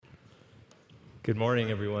Good morning,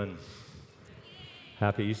 everyone.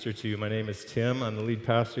 Happy Easter to you. My name is Tim. I'm the lead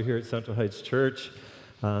pastor here at Central Heights Church.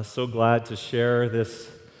 So glad to share this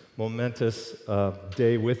momentous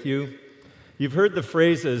day with you. You've heard the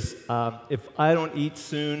phrases, if I don't eat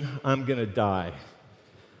soon, I'm going to die.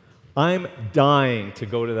 I'm dying to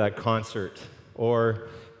go to that concert. Or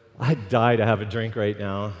I'd die to have a drink right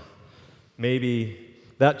now. Maybe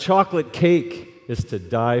that chocolate cake is to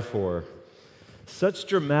die for. Such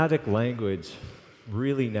dramatic language.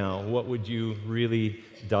 Really now, what would you really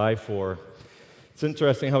die for? It's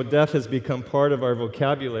interesting how death has become part of our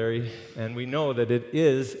vocabulary, and we know that it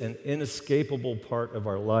is an inescapable part of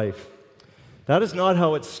our life. That is not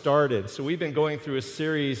how it started. So we've been going through a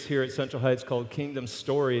series here at Central Heights called Kingdom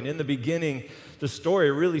Story, and in the beginning, the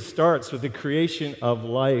story really starts with the creation of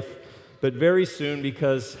life. But very soon,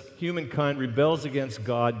 because humankind rebels against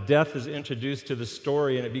God, death is introduced to the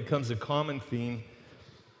story, and it becomes a common theme.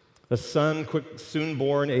 A son, soon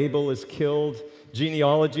born, Abel, is killed.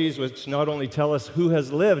 Genealogies, which not only tell us who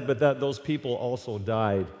has lived, but that those people also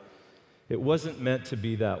died. It wasn't meant to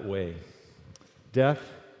be that way. Death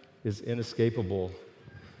is inescapable,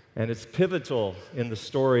 and it's pivotal in the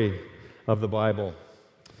story of the Bible.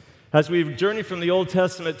 As we journey from the Old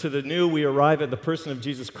Testament to the New, we arrive at the person of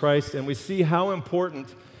Jesus Christ, and we see how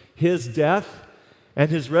important his death and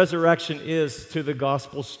his resurrection is to the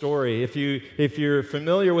gospel story. If you're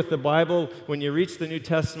familiar with the Bible, when you reach the New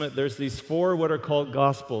Testament, there's these four what are called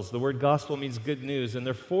gospels. The word gospel means good news, and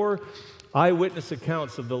they're four eyewitness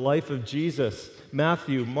accounts of the life of Jesus: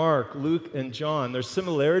 Matthew, Mark, Luke, and John. There's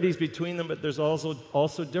similarities between them, but there's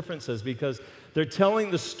also differences because they're telling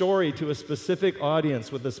the story to a specific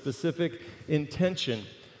audience with a specific intention.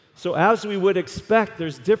 So as we would expect,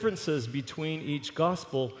 there's differences between each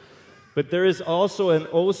gospel. But there is also an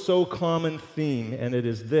oh-so-common theme, and it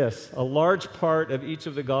is this. A large part of each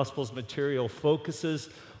of the Gospels' material focuses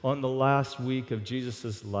on the last week of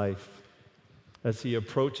Jesus' life as he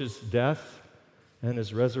approaches death and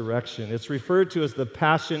his resurrection. It's referred to as the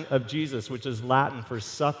Passion of Jesus, which is Latin for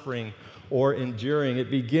suffering or enduring.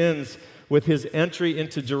 It begins with his entry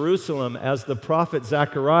into Jerusalem as the prophet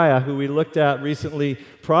Zechariah, who we looked at recently,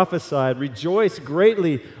 prophesied, "Rejoice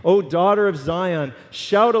greatly, O daughter of Zion.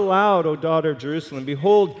 Shout aloud, O daughter of Jerusalem.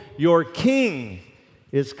 Behold, your king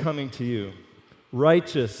is coming to you.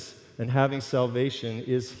 Righteous and having salvation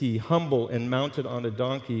is he, humble and mounted on a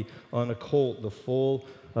donkey, on a colt, the foal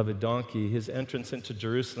of a donkey." His entrance into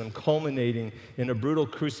Jerusalem culminating in a brutal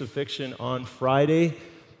crucifixion on Friday,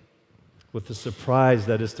 with the surprise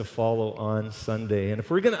that is to follow on Sunday. And if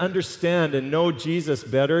we're going to understand and know Jesus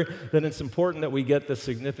better, then it's important that we get the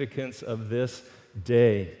significance of this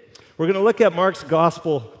day. We're going to look at Mark's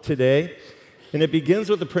gospel today, and it begins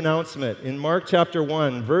with the pronouncement. In Mark chapter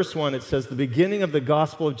 1, verse 1, it says, "The beginning of the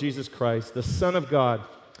gospel of Jesus Christ, the Son of God.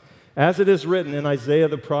 As it is written in Isaiah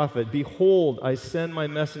the prophet, Behold, I send my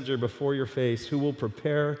messenger before your face, who will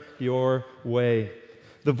prepare your way.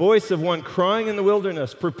 The voice of one crying in the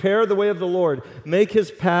wilderness, prepare the way of the Lord, make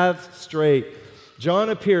his paths straight.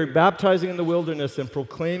 John appeared, baptizing in the wilderness and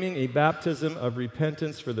proclaiming a baptism of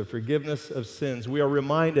repentance for the forgiveness of sins." We are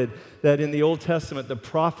reminded that in the Old Testament, the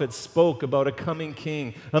prophets spoke about a coming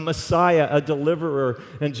king, a Messiah, a deliverer.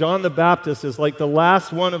 And John the Baptist is like the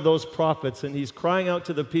last one of those prophets, and he's crying out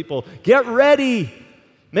to the people, "Get ready,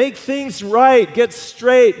 make things right, get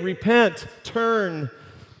straight, repent, turn."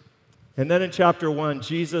 And then in chapter 1,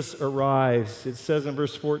 Jesus arrives. It says in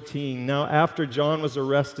verse 14, "Now after John was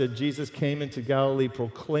arrested, Jesus came into Galilee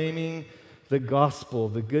proclaiming the gospel,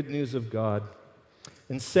 the good news of God,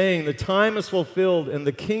 and saying, the time is fulfilled and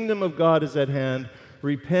the kingdom of God is at hand.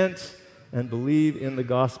 Repent and believe in the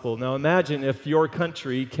gospel." Now imagine if your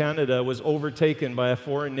country, Canada, was overtaken by a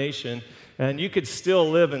foreign nation, and you could still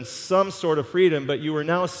live in some sort of freedom, but you were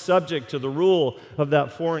now subject to the rule of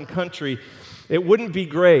that foreign country. It wouldn't be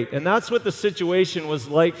great. And that's what the situation was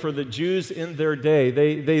like for the Jews in their day.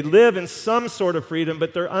 They live in some sort of freedom,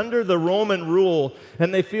 but they're under the Roman rule,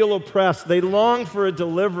 and they feel oppressed. They long for a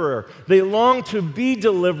deliverer. They long to be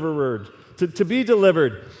delivered, to be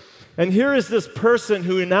delivered. And here is this person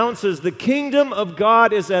who announces, the kingdom of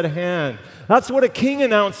God is at hand. That's what a king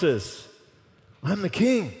announces. I'm the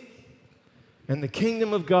king. And the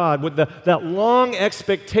kingdom of God, with that long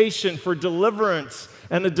expectation for deliverance,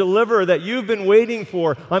 and the deliverer that you've been waiting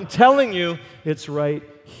for, I'm telling you, it's right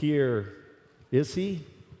here. Is he?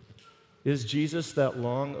 Is Jesus that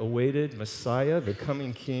long-awaited Messiah, the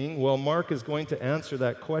coming King? Well, Mark is going to answer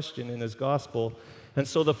that question in his gospel, And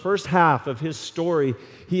so the first half of his story,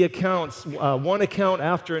 he accounts one account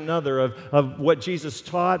after another of what Jesus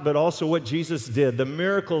taught, but also what Jesus did, the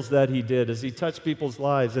miracles that he did as he touched people's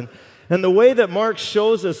lives. And the way that Mark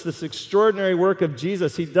shows us this extraordinary work of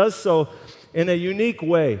Jesus, he does so in a unique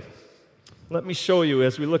way. Let me show you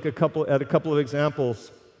as we look at a couple of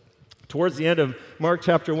examples. Towards the end of Mark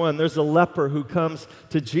chapter 1, there's a leper who comes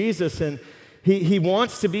to Jesus, and he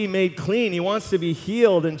wants to be made clean. He wants to be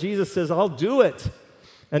healed, and Jesus says, I'll do it.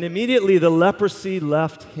 And immediately the leprosy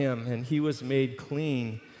left him, and he was made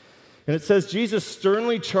clean. And it says, Jesus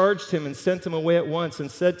sternly charged him and sent him away at once and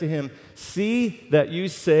said to him, see that you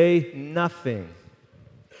say nothing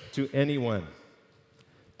to anyone.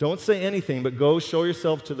 Don't say anything, but go show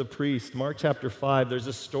yourself to the priest. Mark chapter 5, there's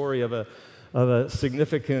a story of a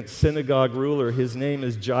significant synagogue ruler. His name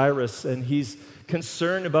is Jairus, and he's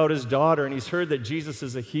concerned about his daughter, and he's heard that Jesus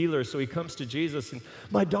is a healer, so he comes to Jesus, and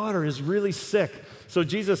my daughter is really sick. So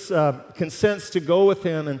Jesus consents to go with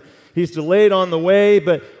him, and he's delayed on the way,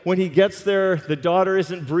 but when he gets there, the daughter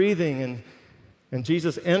isn't breathing, and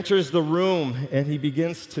Jesus enters the room, and he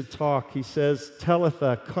begins to talk. He says,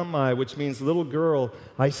 Talitha cumi, which means little girl,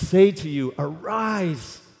 I say to you,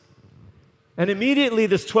 arise. And immediately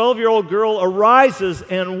this 12-year-old girl arises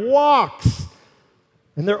and walks.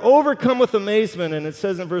 And they're overcome with amazement. And it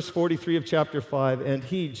says in verse 43 of chapter 5, and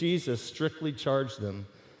he, Jesus, strictly charged them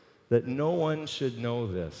that no one should know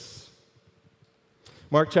this.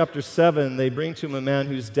 Mark chapter 7, they bring to him a man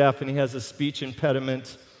who's deaf, and he has a speech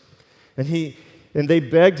impediment. And they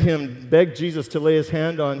begged Jesus to lay his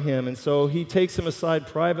hand on him. And so he takes him aside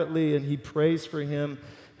privately, and he prays for him,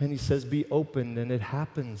 and he says, be opened. And it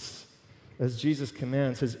happens as Jesus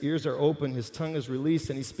commands. His ears are open, his tongue is released,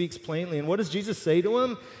 and he speaks plainly. And what does Jesus say to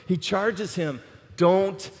him? He charges him,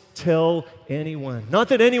 don't tell anyone. Not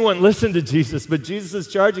that anyone listened to Jesus, but Jesus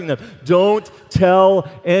is charging them, don't tell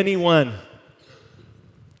anyone.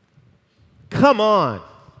 Come on.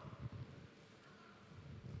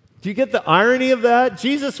 Do you get the irony of that?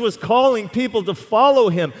 Jesus was calling people to follow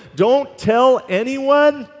him. Don't tell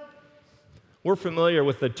anyone. We're familiar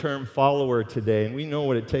with the term follower today, and we know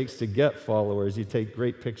what it takes to get followers. You take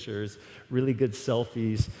great pictures, really good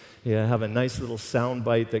selfies. You have a nice little sound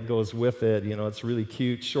bite that goes with it. You know, it's really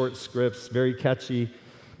cute, short scripts, very catchy.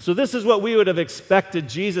 So this is what we would have expected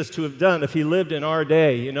Jesus to have done if he lived in our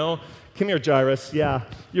day, you know. Come here, Jairus. Yeah,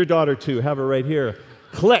 your daughter too. Have her right here.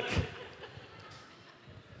 Click.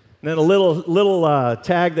 And then a little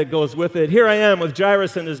tag that goes with it. Here I am with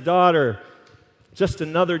Jairus and his daughter. Just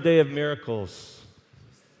another day of miracles.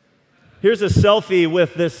 Here's a selfie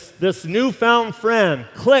with this newfound friend.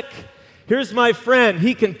 Click. Here's my friend.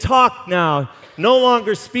 He can talk now. No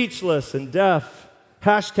longer speechless and deaf.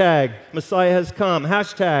 Hashtag Messiah has come.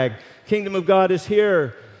 Hashtag Kingdom of God is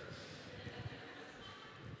here.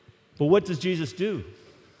 But what does Jesus do?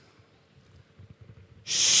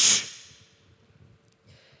 Shh.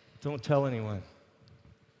 Don't tell anyone.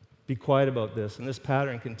 Be quiet about this. And this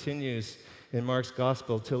pattern continues in Mark's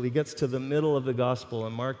gospel till he gets to the middle of the gospel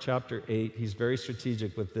in Mark chapter 8. He's very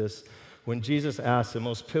strategic with this. When Jesus asks the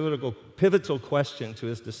most pivotal question to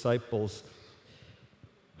his disciples,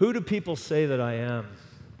 who do people say that I am?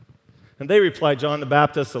 And they reply, John the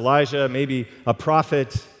Baptist, Elijah, maybe a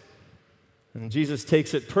prophet. And Jesus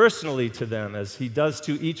takes it personally to them as he does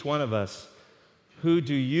to each one of us. Who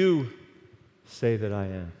do you say that I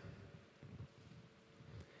am?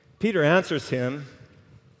 Peter answers him,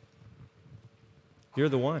 you're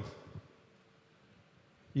the one.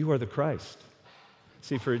 You are the Christ.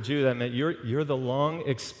 See, for a Jew, that meant you're the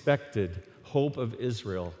long-expected hope of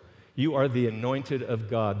Israel. You are the anointed of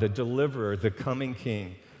God, the deliverer, the coming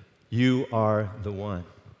king. You are the one.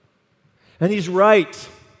 And he's right.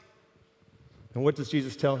 And what does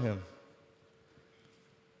Jesus tell him?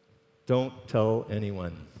 Don't tell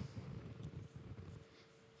anyone.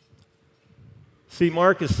 See,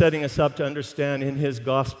 Mark is setting us up to understand in his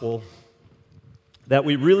gospel that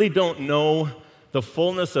we really don't know the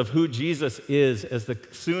fullness of who Jesus is as the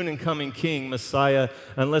soon and coming King, Messiah,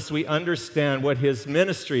 unless we understand what his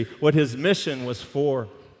ministry, what his mission was for.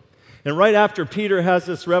 And right after Peter has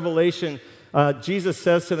this revelation, Jesus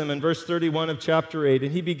says to them in verse 31 of chapter 8,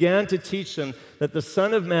 and he began to teach them that the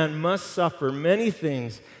Son of Man must suffer many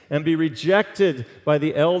things and be rejected by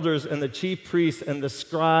the elders and the chief priests and the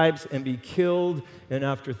scribes and be killed, and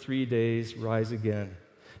after 3 days rise again.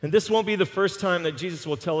 And this won't be the first time that Jesus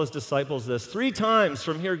will tell his disciples this. 3 times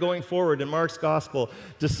from here going forward in Mark's gospel,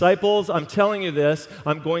 disciples, I'm telling you this,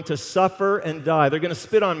 I'm going to suffer and die. They're going to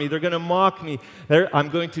spit on me. They're going to mock me. I'm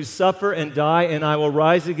going to suffer and die, and I will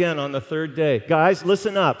rise again on the 3rd day. Guys,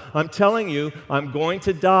 listen up. I'm telling you, I'm going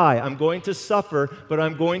to die. I'm going to suffer, but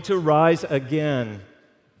I'm going to rise again.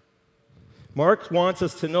 Mark wants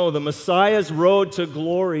us to know the Messiah's road to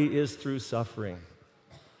glory is through suffering.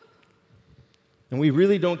 And we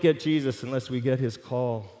really don't get Jesus unless we get his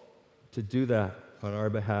call to do that on our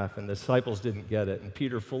behalf. And the disciples didn't get it. And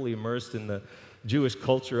Peter, fully immersed in the Jewish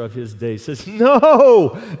culture of his day, says,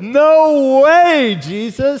 no way,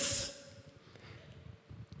 Jesus.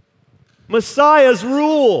 Messiahs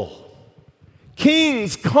rule.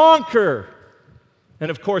 Kings conquer.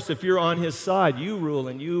 And of course, if you're on his side, you rule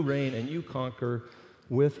and you reign and you conquer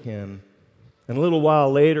with him. And a little while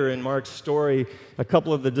later in Mark's story, a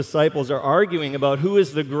couple of the disciples are arguing about who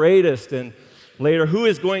is the greatest, and later, who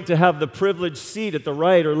is going to have the privileged seat at the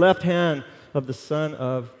right or left hand of the Son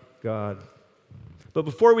of God. But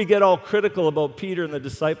before we get all critical about Peter and the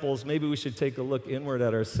disciples, maybe we should take a look inward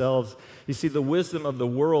at ourselves. You see, the wisdom of the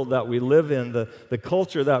world that we live in, the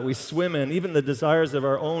culture that we swim in, even the desires of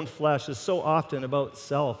our own flesh is so often about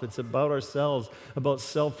self. It's about ourselves, about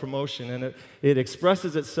self-promotion, and it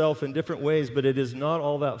expresses itself in different ways, but it is not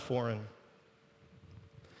all that foreign.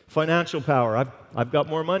 Financial power, I've got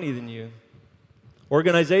more money than you.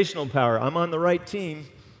 Organizational power, I'm on the right team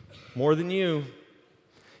more than you.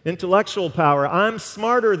 Intellectual power, I'm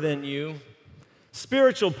smarter than you.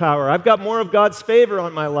 Spiritual power, I've got more of God's favor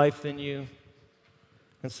on my life than you.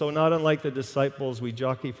 And so, not unlike the disciples, we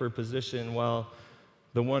jockey for position while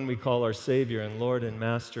the one we call our Savior and Lord and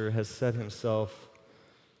Master has set himself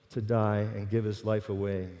to die and give his life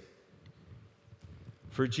away.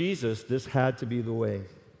 For Jesus, this had to be the way.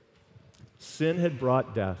 Sin had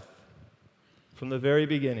brought death. From the very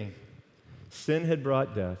beginning, sin had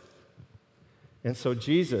brought death. And so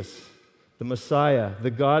Jesus, the Messiah, the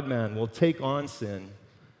God-man, will take on sin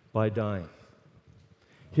by dying.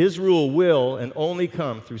 His rule will and only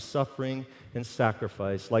come through suffering and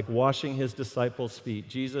sacrifice. Like washing his disciples' feet,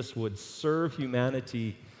 Jesus would serve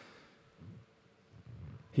humanity.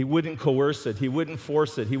 He wouldn't coerce it. He wouldn't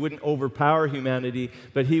force it. He wouldn't overpower humanity,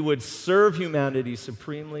 but he would serve humanity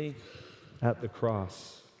supremely at the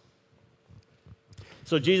cross.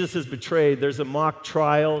 So Jesus is betrayed. There's a mock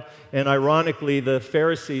trial, and ironically, the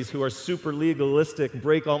Pharisees, who are super legalistic,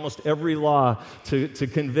 break almost every law to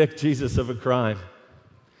convict Jesus of a crime.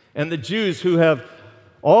 And the Jews, who have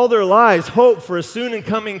all their lives hoped for a soon and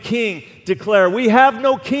coming king, declare, "We have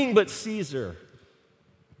no king but Caesar."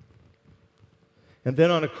 And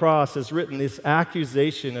then on a cross is written this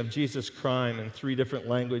accusation of Jesus' crime in 3 different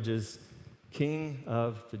languages, King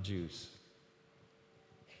of the Jews.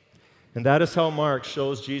 And that is how Mark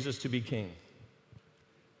shows Jesus to be king,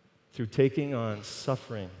 through taking on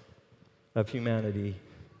suffering of humanity,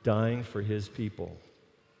 dying for his people.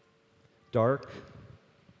 Dark,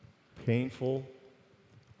 painful,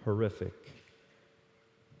 horrific.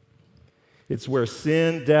 It's where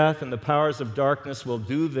sin, death, and the powers of darkness will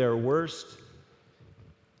do their worst.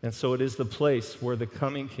 And so it is the place where the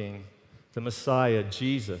coming king, the Messiah,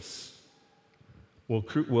 Jesus,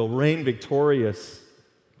 will reign victorious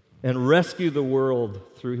and rescue the world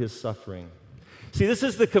through his suffering. See, this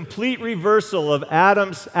is the complete reversal of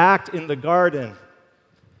Adam's act in the garden.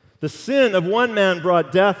 The sin of one man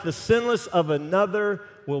brought death, the sinless of another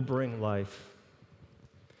will bring life.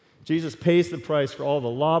 Jesus pays the price for all the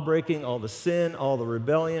law-breaking, all the sin, all the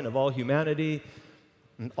rebellion of all humanity,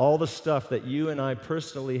 and all the stuff that you and I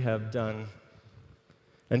personally have done.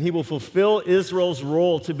 And he will fulfill Israel's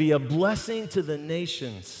role to be a blessing to the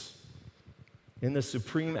nations in the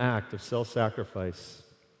supreme act of self-sacrifice,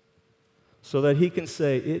 so that he can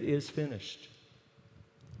say, "It is finished."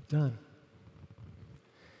 Done.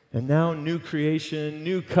 And now new creation,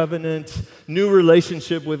 new covenant, new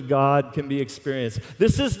relationship with God can be experienced.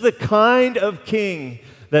 This is the kind of king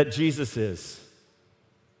that Jesus is.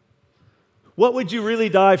 What would you really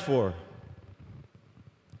die for?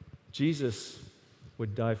 Jesus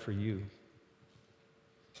would die for you.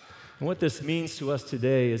 And what this means to us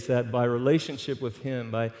today is that by relationship with him,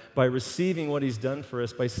 by receiving what he's done for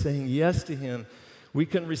us, by saying yes to him, we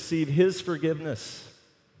can receive his forgiveness.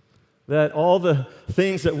 That all the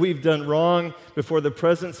things that we've done wrong before the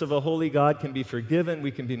presence of a holy God can be forgiven, we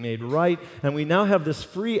can be made right, and we now have this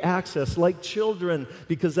free access like children,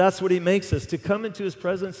 because that's what he makes us, to come into his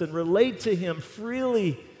presence and relate to him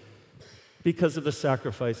freely because of the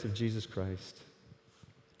sacrifice of Jesus Christ.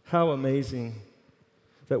 How amazing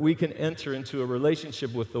that we can enter into a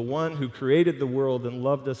relationship with the one who created the world and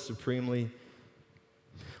loved us supremely.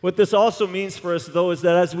 What this also means for us, though, is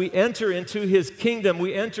that as we enter into his kingdom,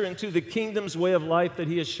 we enter into the kingdom's way of life that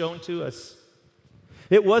he has shown to us.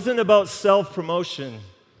 It wasn't about self-promotion.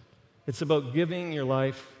 It's about giving your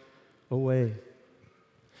life away.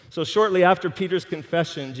 So shortly after Peter's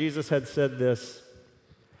confession, Jesus had said this,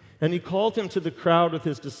 and he called him to the crowd with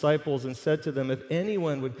his disciples and said to them, "If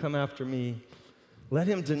anyone would come after me, let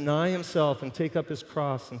him deny himself and take up his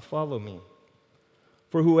cross and follow me.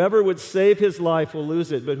 For whoever would save his life will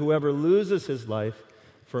lose it, but whoever loses his life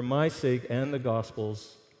for my sake and the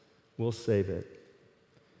gospel's will save it."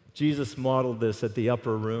 Jesus modeled this at the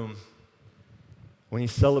upper room when he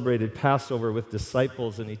celebrated Passover with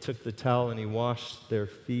disciples and he took the towel and he washed their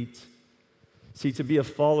feet. See, to be a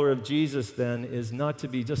follower of Jesus then is not to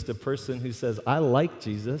be just a person who says, "I like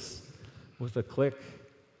Jesus," with a click.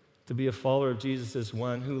 To be a follower of Jesus is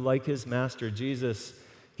one who, like his master, Jesus,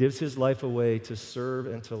 gives his life away to serve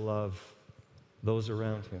and to love those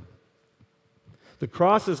around him. The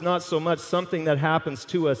cross is not so much something that happens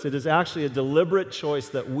to us. It is actually a deliberate choice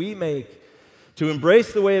that we make to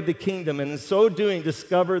embrace the way of the kingdom, and in so doing,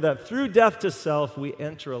 discover that through death to self, we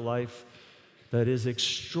enter a life that is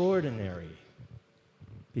extraordinary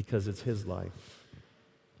because it's his life.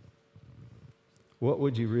 What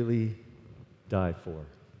would you really die for?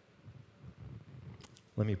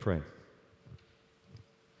 Let me pray.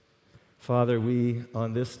 Father,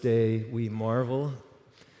 on this day, we marvel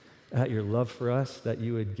at your love for us, that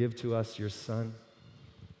you would give to us your Son.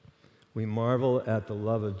 We marvel at the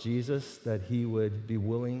love of Jesus, that he would be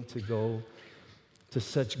willing to go to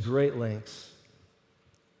such great lengths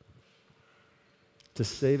to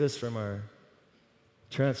save us from our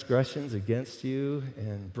transgressions against you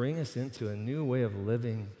and bring us into a new way of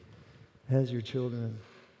living as your children.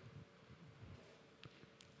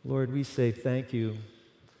 Lord, we say thank you.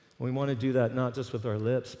 We want to do that not just with our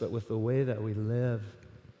lips, but with the way that we live.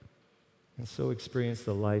 And so experience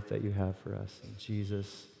the life that you have for us. In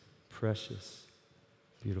Jesus' precious,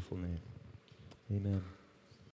 beautiful name. Amen.